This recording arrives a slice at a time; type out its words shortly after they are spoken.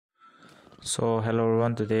So hello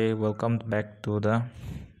everyone, today welcome back to the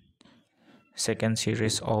second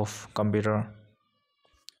series of computer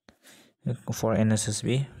for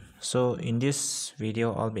NSSB. So in this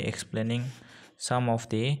video I'll be explaining some of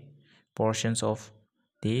the portions of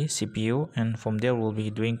the CPU, and from there we'll be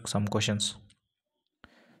doing some questions.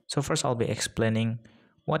 So first I'll be explaining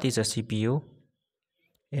what is a CPU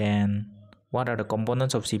and what are the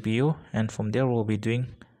components of CPU, and from there we'll be doing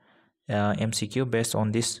MCQ based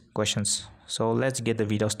on these questions. So let's get the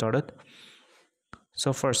video started.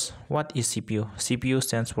 So first, what is CPU? CPU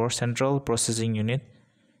stands for Central Processing Unit,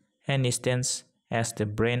 and it stands as the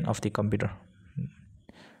brain of the computer.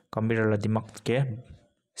 Computer la dimag ke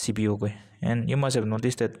CPU ko. And you must have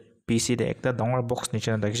noticed that PC the ekta dangor box niche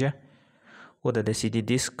na dagsha. Oda the CD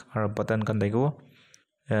disk or button kan daigo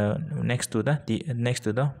next to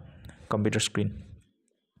the computer screen.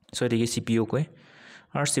 So the CPU ko.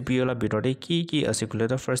 Our CPU la bitor ki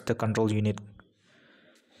articulator. First the control unit,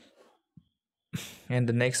 and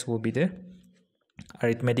the next will be the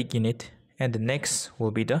arithmetic unit, and the next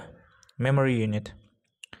will be the memory unit.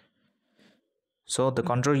 So the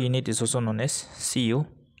control unit is also known as CU,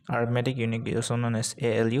 arithmetic unit is also known as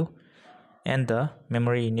ALU, and the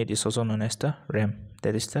memory unit is also known as the RAM,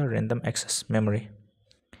 that is the random access memory.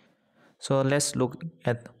 So let's look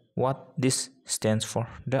at what this stands for.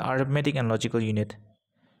 The arithmetic and logical unit.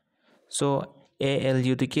 So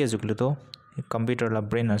ALU to key to computer la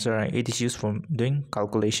brain answer. It is used for doing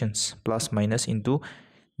calculations, plus minus into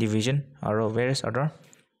division or various other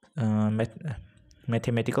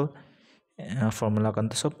mathematical formula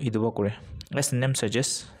kan sob iduba kore. As the name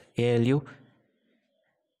suggests, ALU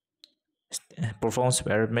performs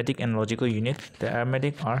arithmetic and logical unit. The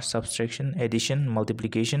arithmetic are subtraction, addition,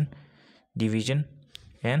 multiplication, division,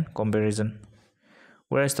 and comparison,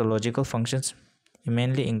 whereas the logical functions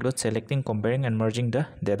mainly include selecting, comparing, and merging the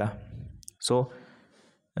data. So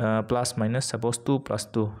plus minus, suppose 2 plus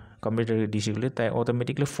 2 computer digitally tai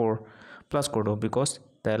automatically 4 plus kodo because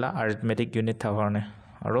taila arithmetic unit thakarne,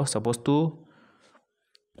 aro suppose 2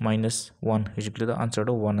 minus 1 usually the answer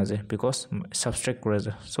to 1 ase because subtract kore.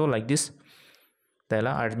 So like this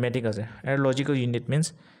taila arithmetic ase. And logical unit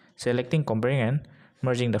means selecting, comparing, and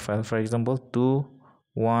merging the file. For example 2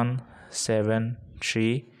 1 7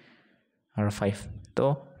 3 or 5.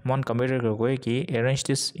 So one computer will arrange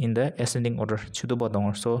this in the ascending order.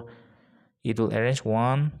 So it will arrange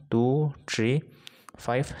 1 2 3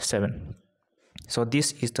 5 7. So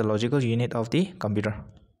this is the logical unit of the computer.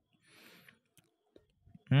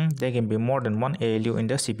 There can be more than one ALU in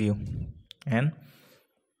the CPU. And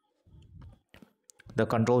the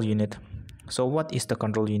control unit. So what is the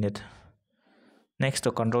control unit? Next,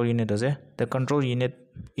 the control unit is the control unit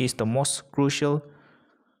is the most crucial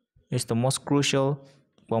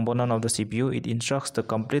component of the CPU. It instructs the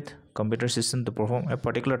complete computer system to perform a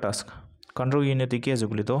particular task. Control unit ke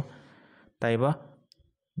jugulito taiba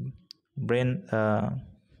brain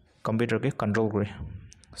computer ke control kore.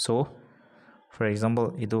 So for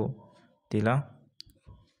example idu tila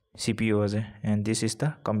CPU ase, and this is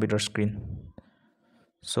the computer screen.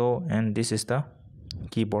 So and this is the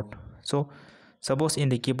keyboard. So suppose in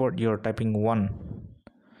the keyboard you are typing 1,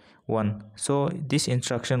 so this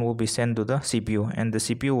instruction will be sent to the CPU, and the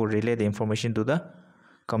CPU will relay the information to the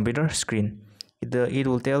computer screen. It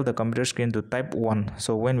will tell the computer screen to type 1.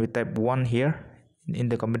 So when we type 1 here in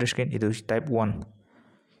the computer screen, it will type 1.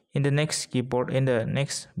 In the next keyboard, in the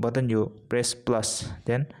next button, you press plus,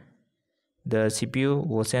 then the CPU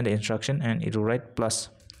will send the instruction and it will write plus.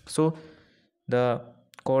 So the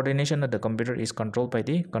coordination of the computer is controlled by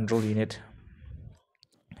the control unit,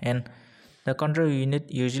 and the control unit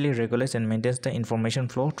usually regulates and maintains the information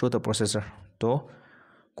flow through the processor.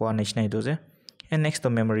 And next, the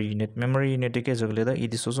memory unit. Memory unit it is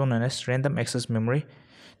also known as random access memory.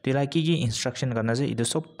 Instruction it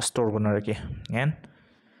is store and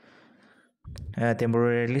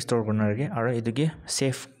temporarily store or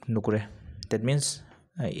save nukure. That means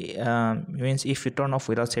if you turn off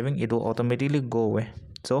without saving, it will automatically go away.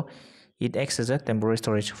 So it acts as a temporary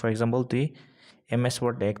storage. For example, the MS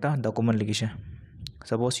Word ekta document likisha.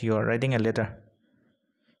 Suppose you are writing a letter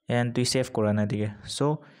and to save korana dige.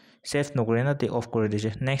 So save no korena te off kore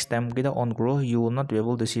dije. Next time kita on grow, you will not be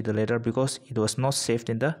able to see the letter because it was not saved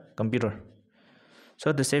in the computer.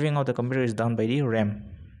 So the saving of the computer is done by the RAM.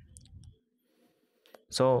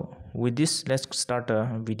 So with this, let's start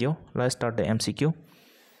a video. Let's start the MCQ.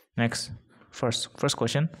 Next, first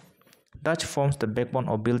question. That forms the backbone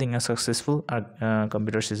of building a successful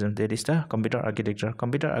computer system. That is the computer architecture.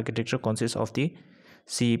 Computer architecture consists of the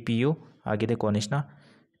CPU,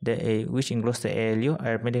 which includes the ALU,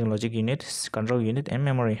 arithmetic and logic unit, control unit, and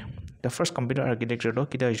memory. The first computer architecture to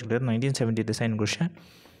kita 1970 design gusha.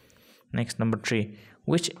 Next, number 3,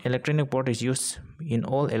 which electronic port is used in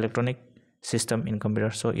all electronic system in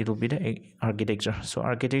computer? So it will be the architecture. So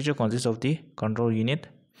architecture consists of the control unit,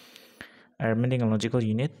 arithmetic and logical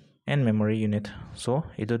unit, and memory unit. So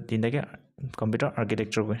it is in the computer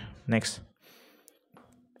architecture. Next,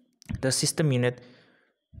 the system unit.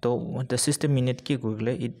 So the system unit ki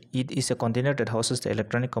it is a container that houses the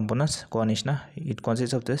electronic components. It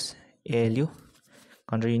consists of this ALU,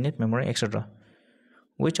 control unit, memory, etc.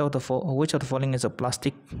 Which of the following is a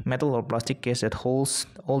metal or plastic case that holds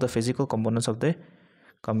all the physical components of the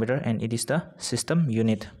computer, and it is the system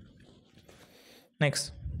unit.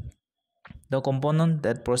 Next, the component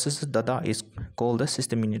that processes data is called the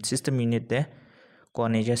system unit. System unit there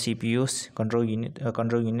CPUs, control unit,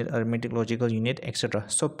 arithmetic, logical unit, etc.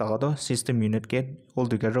 So tagado system unit ke all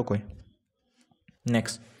together koi.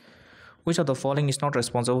 Next, which of the following is not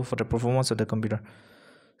responsible for the performance of the computer?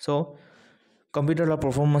 So computer la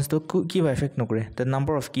performance to ki affect nokre. The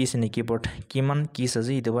number of keys in the keyboard, kiman keys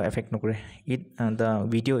azi it affect nokre. It the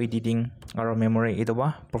video editing or memory it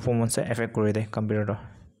performance affect kore the computer.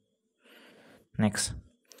 Next,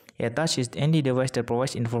 a touch is any device that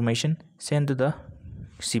provides information sent to the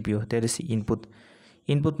CPU. That is input.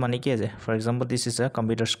 Input money ke. For example, this is a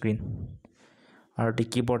computer screen. Or the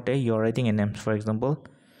keyboard you are writing a name. For example,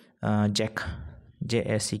 Jack,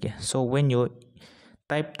 JSCK. So when you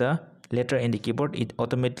type the letter in the keyboard, it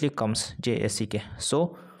automatically comes JSCK.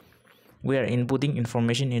 So we are inputting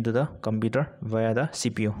information into the computer via the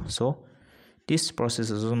CPU. So this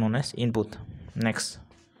process is also known as input. Next,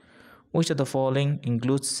 which of the following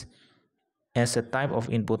includes as a type of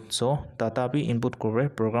input? So data be input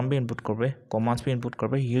korbe, program be input korbe, commands be input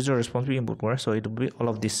korbe, user response be input korbe. So it will be all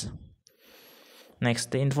of this.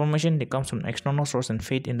 Next, the information that comes from external source and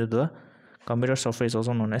fed into the computer software is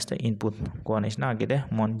also known as the input.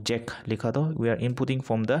 Jack likhado, we are inputting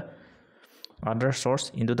from the other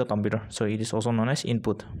source into the computer. So it is also known as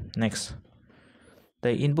input. Next,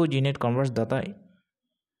 the input unit converts data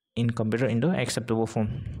in computer into acceptable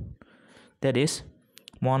form. That is,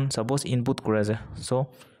 suppose input kuraje. So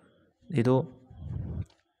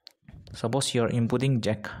suppose you are inputting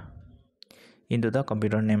Jack into the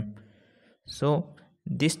computer name. So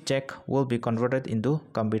this Jack will be converted into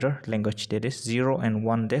computer language. That is 0 and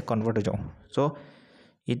 1 they converted. So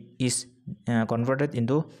it is converted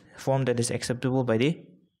into form that is acceptable by the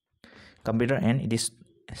computer and it is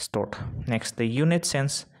stored. Next, the unit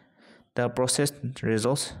sends the processed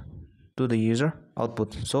results to the user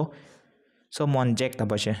output. So one Jack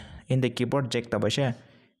tabashe in the keyboard, Jack tabashe,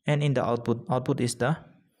 and in the output is the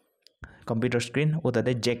computer screen or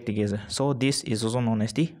the Jack together. So this is also known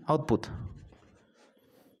as the output.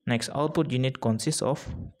 Next, output unit consists of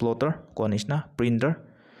plotter, printer,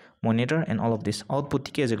 monitor, and all of this.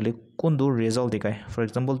 Output kundu result dikai. For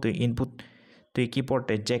example, to input to a keyboard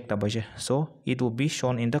a Jack tabashe. So it will be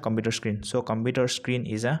shown in the computer screen. So computer screen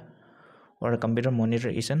is a computer monitor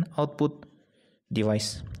is an output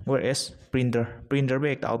device, whereas printer be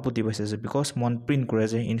a output device because one print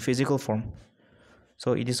in physical form.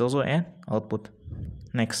 So it is also an output.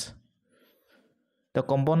 Next, the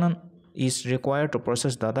component is required to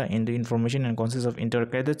process data in the information and consists of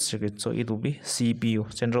interconnected circuits. So it will be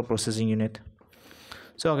CPU, central processing unit.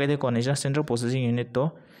 So again, the central processing unit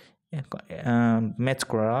to match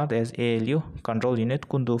kora as ALU, control unit,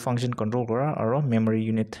 kundu function control kora or memory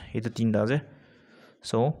unit. It is tin.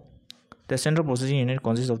 So the central processing unit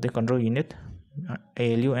consists of the control unit,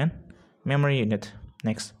 ALU, and memory unit.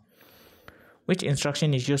 Next, which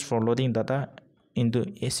instruction is used for loading data into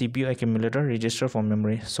a CPU accumulator register from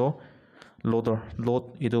memory? So load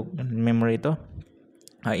idu memory to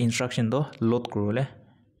instruction to load kurule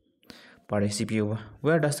pare CPU.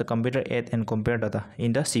 Where does the computer add and compare data?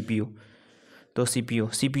 In the CPU. To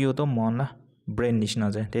CPU to mona brain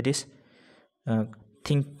nishna je. That is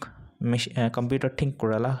computer think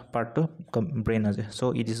kurala part to brain aje.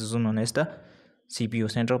 So it is also known as the CPU,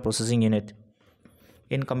 central processing unit.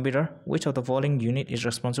 In computer, which of the following unit is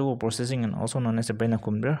responsible for processing and also known as the brain of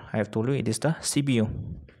computer? I have told you it is the CPU.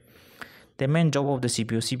 The main job of the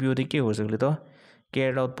CPU the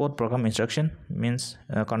carried out both program instruction means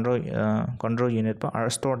control unit or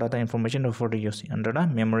store data information for the use under the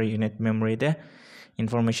memory unit. Memory the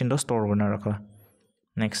information to store.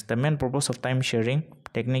 Next, the main purpose of time sharing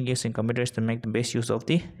technique used in computer is to make the best use of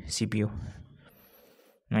the CPU.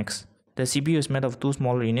 Next, the CPU is made of two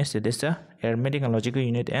smaller units, that is the arithmetic and logical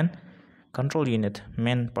unit and control unit.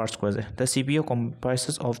 Main parts. The CPU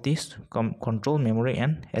comprises of this control, memory,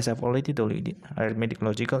 and as I've already told you, the arithmetic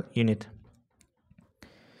logical unit.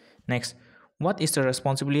 Next, What is the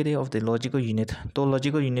responsibility of the logical unit? To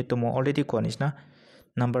logical unit to mo already ko na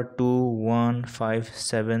number 2, 1, 5,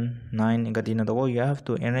 7, 9 gadina to you have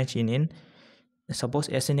to arrange in suppose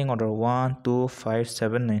ascending order 1, 2, 5,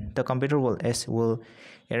 7, 9. The computer will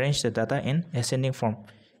arrange the data in ascending form,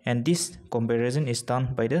 and this comparison is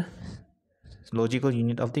done by the logical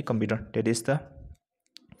unit of the computer, that is the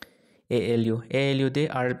ALU. ALU de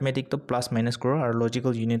arithmetic to plus minus kro or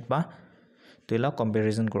logical unit ba to la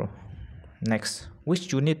comparison kro. Next,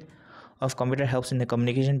 which unit of computer helps in the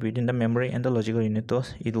communication between the memory and the logical unit? So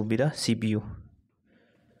it will be the CPU.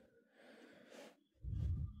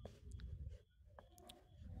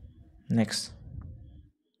 Next,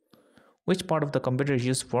 which part of the computer is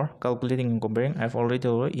used for calculating and comparing? I've already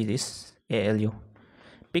told you it is ALU.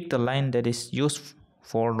 Pick the line that is used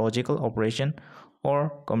for logical operation or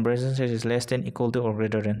comparison set is less than, equal to, or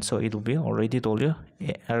greater than. So it will be already told you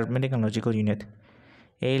arithmetic and logical unit.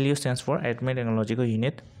 ALU stands for arithmetic and logical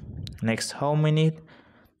unit. Next, how many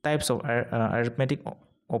types of arithmetic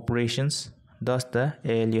operations does the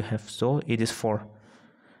ALU have? So it is 4.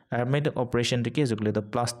 Arithmetic operation the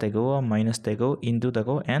plus tago, minus tago, into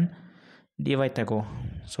tago, and divide tago.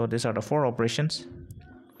 So these are the 4 operations.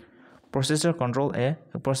 Processor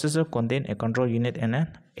processor contain a control unit and an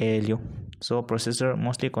ALU. So processor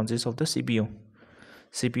mostly consists of the CPU.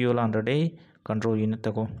 CPU under the control unit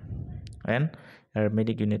tago and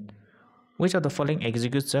arithmetic unit. Which of the following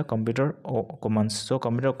executes the computer commands? So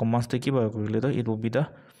computer commands to keep it will be the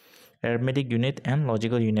arithmetic unit and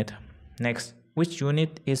logical unit. Next, which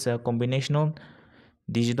unit is a combinational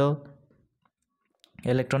digital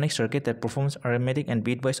electronic circuit that performs arithmetic and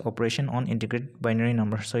bitwise operation on integrated binary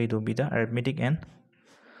numbers? So it will be the arithmetic and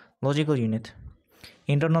logical unit.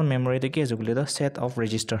 Internal memory the set of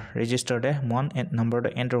register the one and number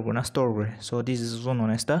the enter gonna store. So this is also known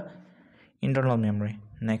as the internal memory.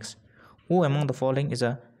 Next, which among the following is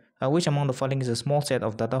a small set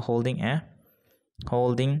of data holding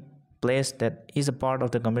place that is a part of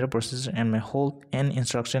the computer processor and may hold an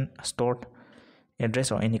instruction, stored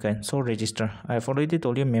address, or any kind? So register. I have already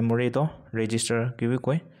told you memory to register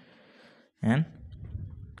and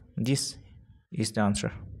this is the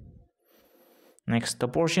answer. Next, the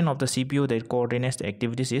portion of the CPU that coordinates the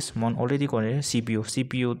activities is already coordinated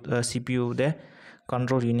CPU the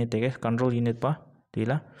control unit pa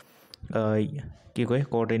tila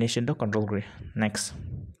coordination to control grid. Next,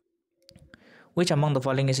 which among the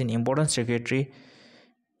following is an important circuitry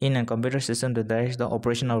in a computer system that directs the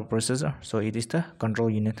operation of a processor? So it is the control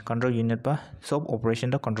unit pa sub operation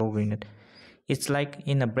the control unit. It's like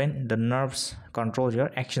in a brain, the nerves control your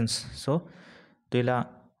actions. So tila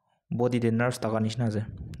body the nerves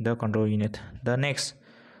the control unit. The next,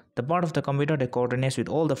 the part of the computer that coordinates with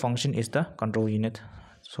all the function is the control unit.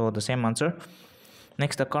 So the same answer.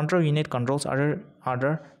 Next, the control unit controls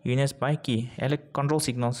other units by key control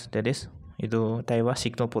signals, that is idu taiwa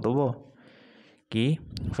signal potobo key.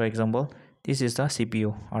 For example, this is the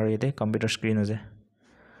CPU or the computer screen is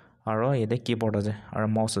or the keyboard is or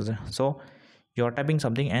mouse is. So you are typing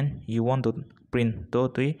something and you want to print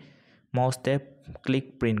to mouse tap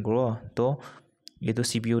click print grow to idu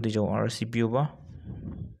CPU de or CPU ba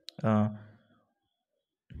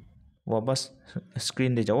wapas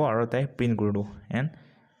screen de or print grow, and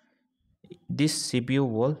this CPU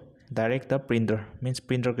will direct the printer, means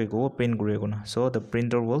printer ke go print guna. So the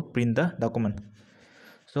printer will print the document.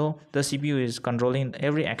 So the CPU is controlling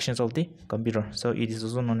every actions of the computer. So it is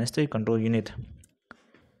also known as the control unit.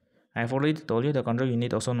 I have already told you the control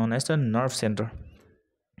unit also known as the nerve center.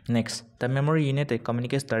 Next, the memory unit that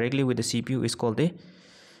communicates directly with the CPU is called the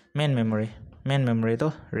main memory. Main memory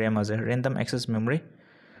to RAM as a random access memory.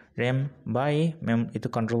 RAM by it to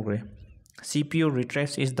control grid. CPU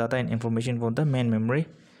retrieves its data and information from the main memory,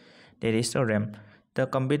 that is the RAM.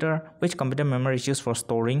 Which computer memory is used for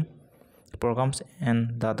storing programs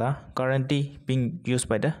and data currently being used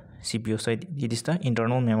by the CPU? So it is the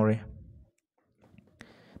internal memory.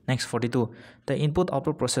 Next, 42. The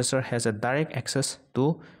input-output processor has a direct access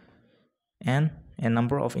to a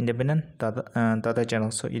number of independent data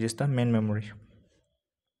channels. So it is the main memory.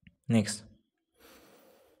 Next,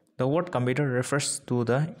 the word computer refers to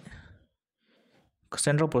the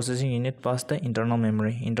central processing unit past the internal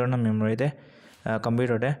memory. Internal memory the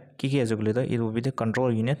computer the it will be the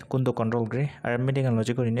control unit, kundo control grid, arithmetic and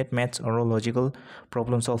logical unit, maths or logical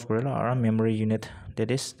problem solve or a memory unit,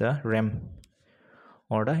 that is the RAM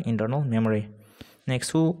or the internal memory.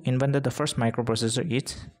 Next, who invented the first microprocessor?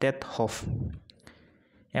 It's Ted Hoff.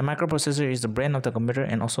 A microprocessor is the brain of the computer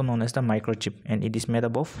and also known as the microchip, and it is made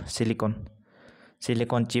up of silicon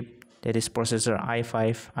chip that is processor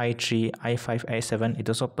i5, i3, i5, i7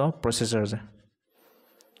 itu sob to processor ase.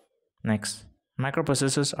 Next,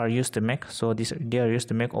 microprocessors are used to make, so they are used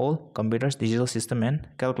to make all computers, digital system and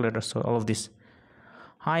calculators. So all of this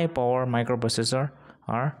high power microprocessor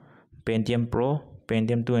are Pentium Pro,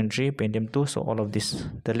 Pentium 2 and 3, Pentium 2. So all of this.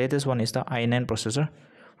 The latest one is the i9 processor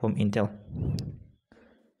from Intel.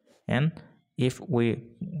 And if we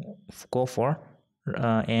go for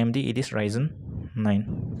AMD, it is Ryzen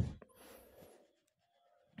 9.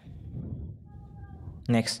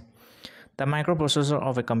 Next, the microprocessor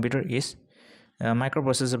of a computer is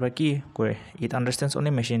microprocessor by key. It understands only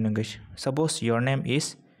machine language. Suppose your name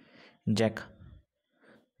is Jack.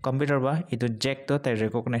 Computer ba itu Jack to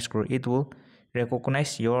recognize. It will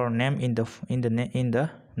recognize your name in the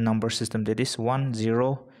number system, that is 1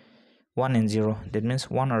 0 1 and 0. That means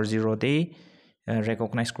 1 or 0 they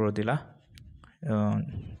recognize dila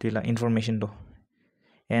information do,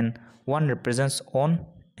 and 1 represents on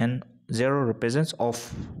and 0 represents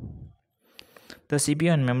off. The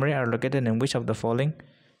CPU and memory are located in which of the following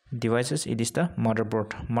devices? It is the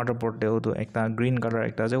motherboard. Motherboard de ekta green color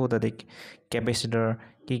ekta je uta de capacitor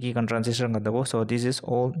ki transistor gadabo. So this is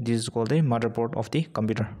called the motherboard of the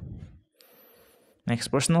computer. Next,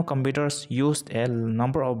 personal computers used a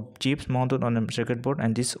number of chips mounted on a circuit board,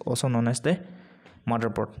 and this is also known as the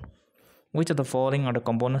motherboard. Which of the following are the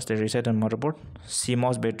components that reside on motherboard?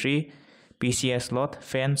 CMOS battery, PCI slot,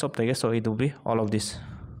 fan, so it will be all of this.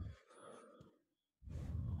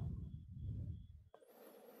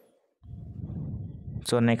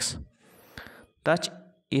 So next, touch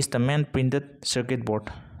is the main printed circuit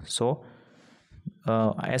board. So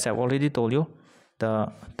as I've already told you,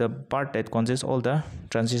 the part that consists all the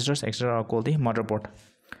transistors etc. are called the motherboard.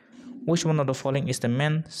 Which one of the following is the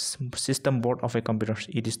main system board of a computer?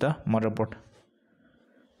 It is the motherboard.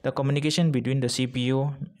 The communication between the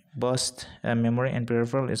CPU, bus, memory and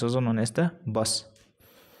peripheral is also known as the bus.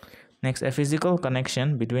 Next, a physical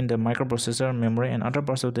connection between the microprocessor, memory and other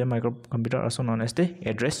parts of the microcomputer also known as the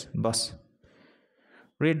address bus.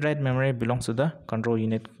 Read-write memory belongs to the control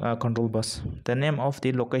unit, control bus. The name of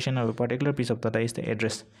the location of a particular piece of data is the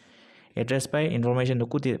address. Address by information to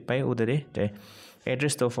kuti by udare.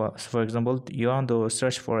 Address to for example, you want to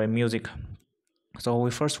search for a music. So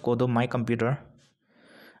we first go to my computer.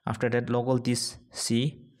 After that, local this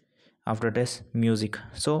C. After this, music.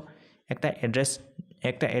 So ekta address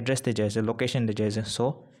de jaise, location de jaise.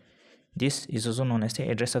 So this is also known as the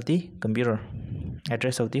address of the computer,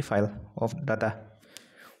 address of the file of data.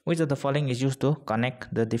 Which of the following is used to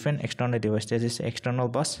connect the different external devices? This is external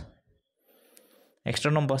bus.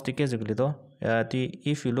 External bus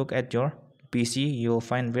if you look at your PC, you will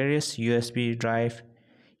find various USB drive,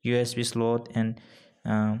 USB slot and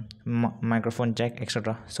microphone jack,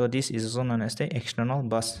 etc. So this is also known as the external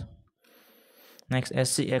bus. Next,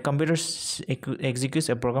 as a computer executes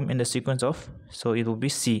a program in the sequence of, so it will be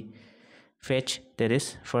C. Fetch, that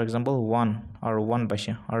is for example 1 or 1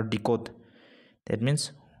 basha, or decode, that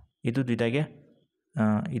means itu duita ke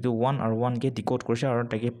itu 1 or 1 ke decode korse or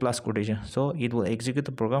take plus korse. So it will execute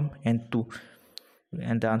the program and 2,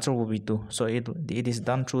 and the answer will be 2. So it is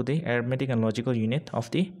done through the arithmetic and logical unit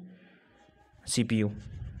of the CPU.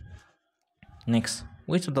 Next,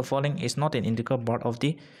 which of the following is not an integral part of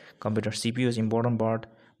the computer? CPU is important part,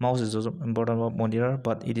 mouse is also important part, monitor,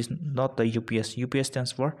 but it is not the UPS. UPS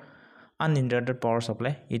stands for uninterrupted power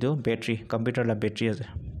supply. Itu battery, computer la battery ase.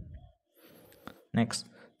 Next,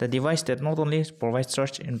 the device that not only provides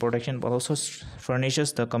search and protection but also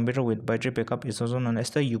furnishes the computer with battery backup is also known as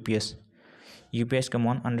the UPS. UPS come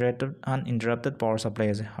on uninterrupted power supply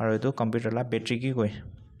ase, aru etu computer la battery ki koi.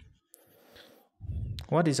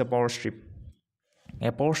 What is a power strip?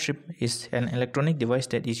 A power strip is an electronic device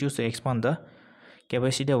that is used to expand the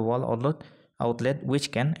capacity of wall outlet which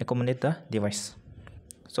can accommodate the device.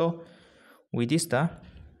 So with this, the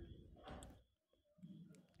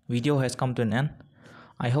video has come to an end.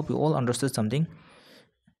 I hope you all understood something,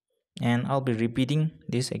 and I'll be repeating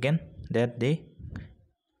this again, that the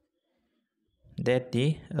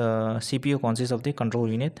CPU consists of the control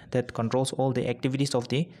unit that controls all the activities of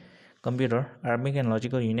the computer, arithmetic and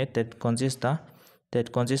logical unit that consists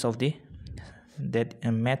of the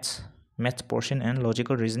maths portion and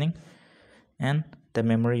logical reasoning, and the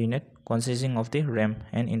memory unit consisting of the RAM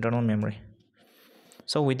and internal memory.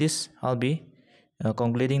 So with this, I'll be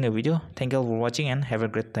concluding the video. Thank you all for watching and have a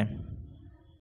great time.